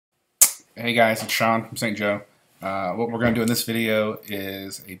Hey guys, it's Sean from St. Joe. What we're going to do in this video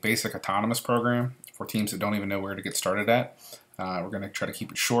is a basic autonomous program for teams that don't even know where to get started at. We're going to try to keep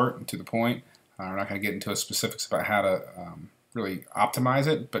it short and to the point. We're not going to get into specifics about how to really optimize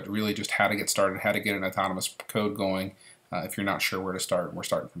it, but really just how to get started, how to get an autonomous code going if you're not sure where to start and we're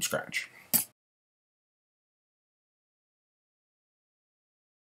starting from scratch.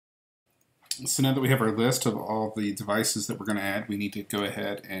 So now that we have our list of all the devices that we're going to add, we need to go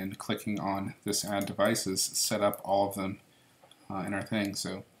ahead and clicking on this add devices, set up all of them in our thing.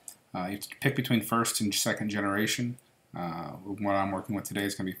 So you have to pick between first and second generation. What I'm working with today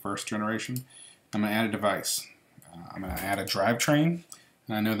is going to be first generation. I'm going to add a device. I'm going to add a drivetrain.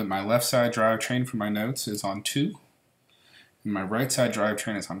 And I know that my left side drivetrain for my notes is on 2. And my right side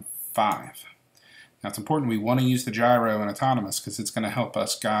drivetrain is on 5. Now it's important we want to use the gyro in autonomous because it's going to help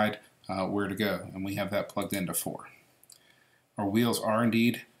us guide where to go, and we have that plugged into 4. Our wheels are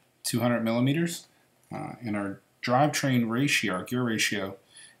indeed 200 millimeters, and our drivetrain ratio, our gear ratio,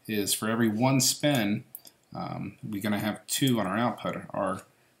 is for every 1 spin, we're going to have 2 on our output. Our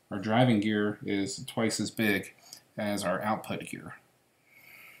driving gear is twice as big as our output gear.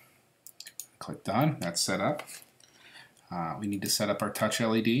 Click done. That's set up. We need to set up our touch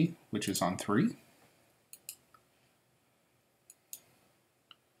LED, which is on 3.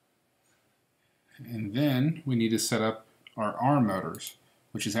 And then we need to set up our arm motors,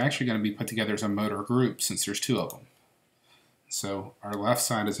 which is actually going to be put together as a motor group since there's 2 of them. So our left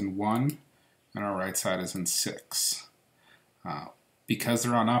side is in 1 and our right side is in 6. Because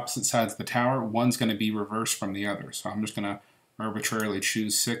they're on opposite sides of the tower, one's going to be reversed from the other. So I'm just going to arbitrarily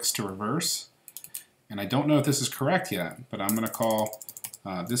choose 6 to reverse. And I don't know if this is correct yet, but I'm going to call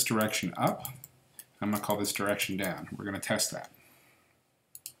this direction up. I'm going to call this direction down. We're going to test that.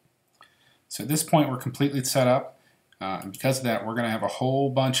 So at this point we're completely set up, and because of that we're going to have a whole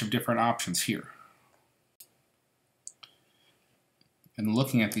bunch of different options here. And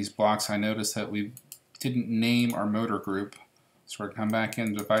looking at these blocks I noticed that we didn't name our motor group, so we're going to come back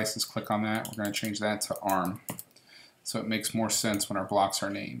in devices, click on that, we're going to change that to arm, so it makes more sense when our blocks are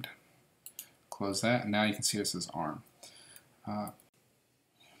named. Close that, and now you can see this is arm. And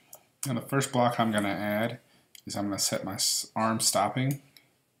the first block I'm going to add is I'm going to set my arm stopping.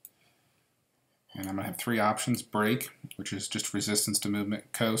 And I'm going to have 3 options: brake, which is just resistance to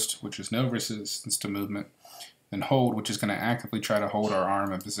movement; coast, which is no resistance to movement; and hold, which is going to actively try to hold our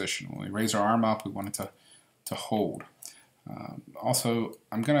arm in position. When we raise our arm up, we want it to hold. Also,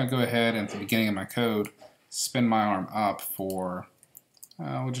 I'm going to go ahead and at the beginning of my code spin my arm up for,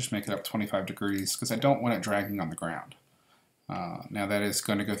 we'll just make it up 25 degrees because I don't want it dragging on the ground. Now that is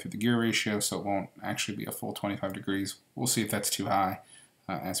going to go through the gear ratio, so it won't actually be a full 25 degrees. We'll see if that's too high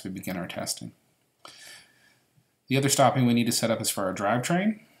as we begin our testing. The other stopping we need to set up is for our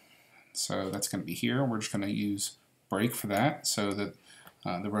drivetrain. So that's going to be here. We're just going to use brake for that so that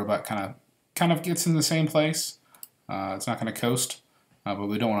the robot kind of gets in the same place. It's not going to coast, but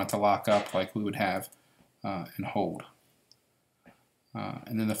we don't want it to lock up like we would have and hold.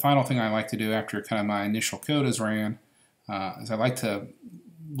 And then the final thing I like to do after kind of my initial code is ran is I like to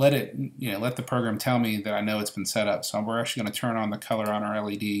let the program tell me that I know it's been set up. So we're actually going to turn on the color on our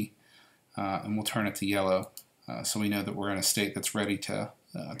LED and we'll turn it to yellow. So we know that we're in a state that's ready to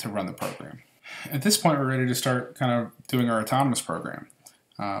run the program. At this point, we're ready to start kind of doing our autonomous program.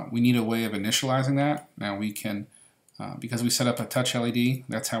 We need a way of initializing that. Now we can, because we set up a touch LED,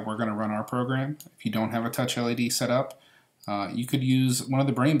 that's how we're going to run our program. If you don't have a touch LED set up, you could use one of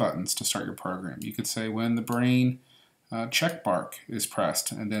the brain buttons to start your program. You could say when the brain check mark is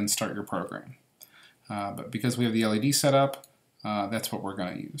pressed and then start your program. But because we have the LED set up, that's what we're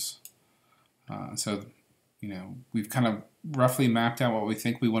going to use. So we've kind of roughly mapped out what we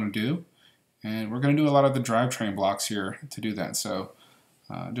think we want to do, and we're going to do a lot of the drivetrain blocks here to do that. So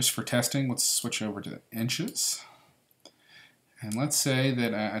just for testing, let's switch over to inches. And let's say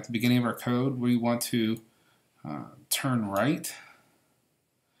that at the beginning of our code we want to turn right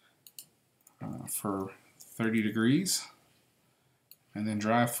for 30 degrees and then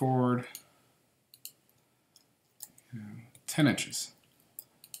drive forward 10 inches.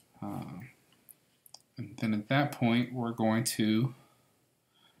 And then at that point, we're going to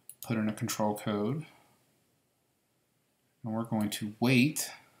put in a control code, and we're going to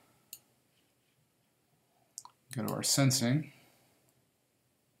wait, go to our sensing,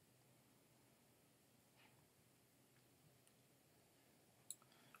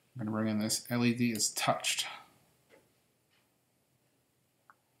 I'm going to bring in this LED is touched.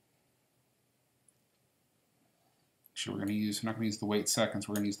 Actually, we're not going to use the wait seconds,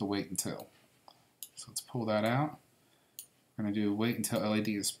 we're going to use the wait until. So let's pull that out. We're going to do wait until LED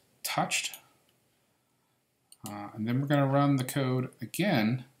is touched. And then we're going to run the code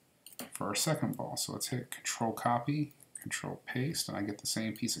again for our second ball. So let's hit Control Copy, Control Paste, and I get the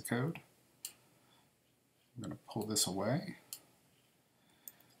same piece of code. I'm going to pull this away.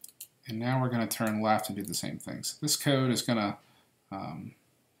 And now we're going to turn left and do the same thing. So this code is going to,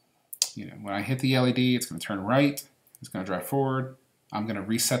 when I hit the LED, it's going to turn right, it's going to drive forward. I'm going to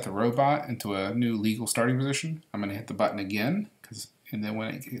reset the robot into a new legal starting position. I'm going to hit the button again, and then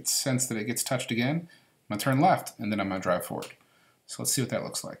when it gets sensed that it gets touched again, I'm going to turn left, and then I'm going to drive forward. So let's see what that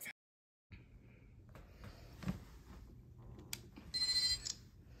looks like.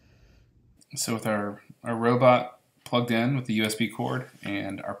 So with our robot plugged in with the USB cord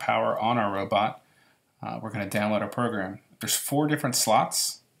and our power on our robot, we're going to download our program. There's 4 different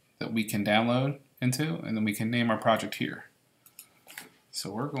slots that we can download into, and then we can name our project here. So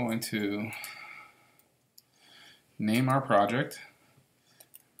we're going to name our project.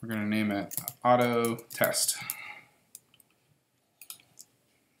 We're going to name it Auto Test.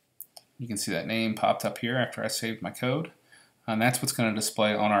 You can see that name popped up here after I saved my code, and that's what's going to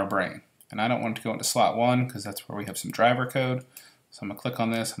display on our brain. And I don't want it to go into slot 1 because that's where we have some driver code. So I'm going to click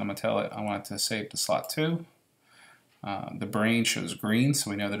on this and I'm going to tell it I want it to save to slot 2. The brain shows green, so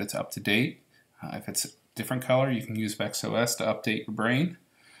we know that it's up to date. If it's a different color, you can use VexOS to update your brain.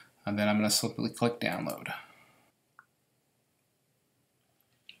 And then I'm going to simply click download.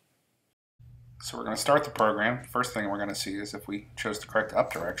 So we're going to start the program. First thing we're going to see is if we chose the correct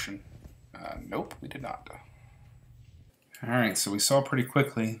up direction. Nope, we did not. Alright, so we saw pretty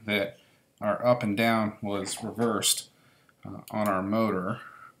quickly that our up and down was reversed on our motor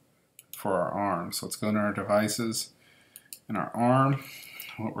for our arm. So let's go to our devices and our arm.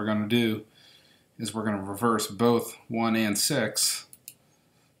 What we're going to do is we're going to reverse both 1 and 6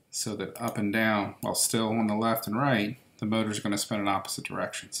 so that up and down, while still on the left and right, the motor is going to spin in opposite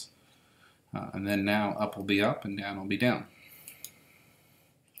directions. And then now up will be up and down will be down.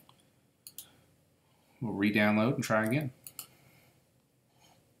 We'll re-download and try again.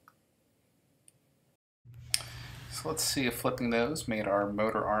 So let's see if flipping those made our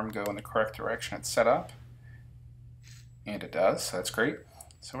motor arm go in the correct direction it's set up. And it does, so that's great.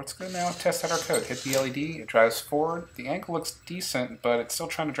 So let's go now test out our code. Hit the LED, it drives forward. The angle looks decent, but it's still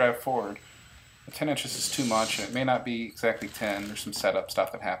trying to drive forward. The 10 inches is too much, and it may not be exactly 10. There's some setup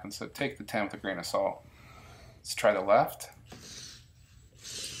stuff that happens, so take the 10 with a grain of salt. Let's try the left.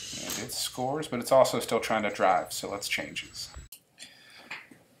 And it scores, but it's also still trying to drive, so let's change these.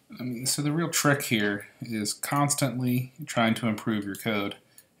 So the real trick here is constantly trying to improve your code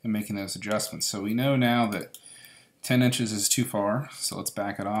and making those adjustments. So we know now that 10 inches is too far, so let's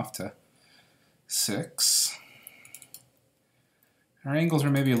back it off to 6. Our angles are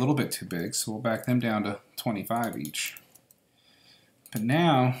maybe a little bit too big, so we'll back them down to 25 each. But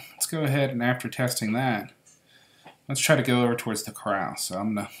now, let's go ahead and after testing that, let's try to go over towards the corral. So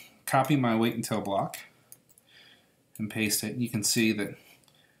I'm going to copy my wait until block and paste it. You can see that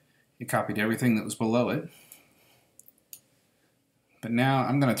it copied everything that was below it. But now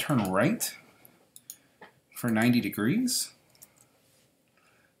I'm going to turn right for 90 degrees.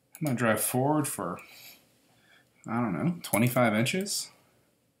 I'm going to drive forward for, I don't know, 25 inches.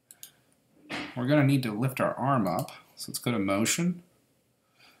 We're going to need to lift our arm up. So let's go to motion.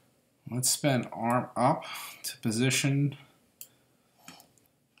 Let's spin arm up to position.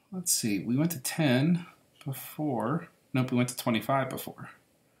 Let's see, we went to 10 before. Nope, we went to 25 before.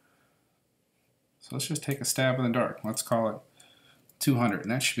 So let's just take a stab in the dark. Let's call it 200,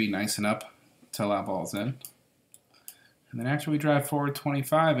 and that should be nice and up to allow balls in. And then after we drive forward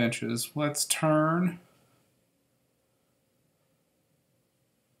 25 inches, let's turn.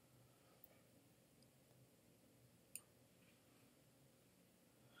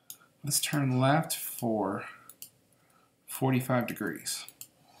 Let's turn left for 45 degrees.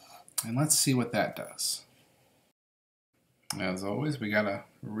 And let's see what that does. As always, we gotta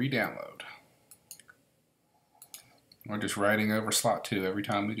re-download. We're just writing over slot 2 every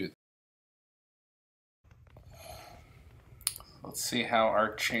time we do that. Let's see how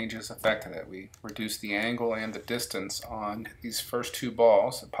our changes affected it. We reduced the angle and the distance on these first 2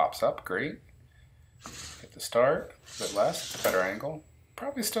 balls. It pops up, great. Hit the start, a bit less, it's a better angle.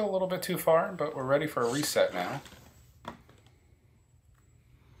 Probably still a little bit too far, but we're ready for a reset now.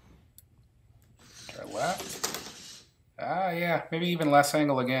 Try left. Yeah, maybe even less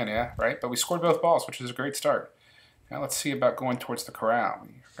angle again, yeah, right? But we scored both balls, which is a great start. Now let's see about going towards the corral.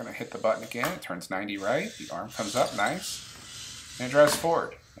 We're going to hit the button again. It turns 90 right. The arm comes up, nice. And it drives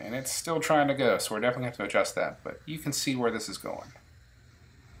forward. And it's still trying to go, so we're definitely going to have to adjust that. But you can see where this is going.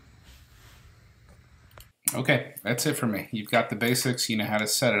 Okay, that's it for me. You've got the basics. You know how to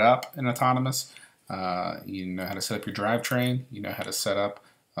set it up in autonomous. You know how to set up your drivetrain. You know how to set up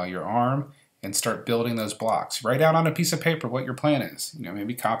your arm and start building those blocks. Write out on a piece of paper what your plan is. You know,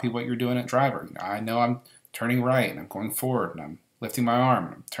 maybe copy what you're doing at driver. You know, I know I'm turning right and I'm going forward and I'm lifting my arm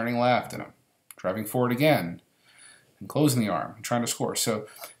and I'm turning left and I'm driving forward again and closing the arm and trying to score. So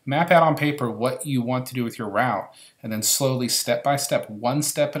map out on paper what you want to do with your route and then slowly, step by step, one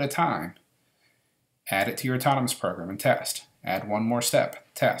step at a time, add it to your autonomous program and test. Add one more step,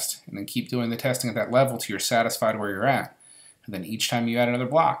 test, and then keep doing the testing at that level till you're satisfied where you're at. And then each time you add another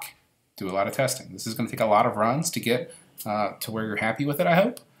block, do a lot of testing. This is going to take a lot of runs to get to where you're happy with it, I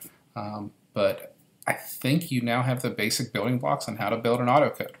hope. But I think you now have the basic building blocks on how to build an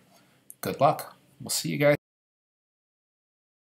autocode. Good luck. We'll see you guys.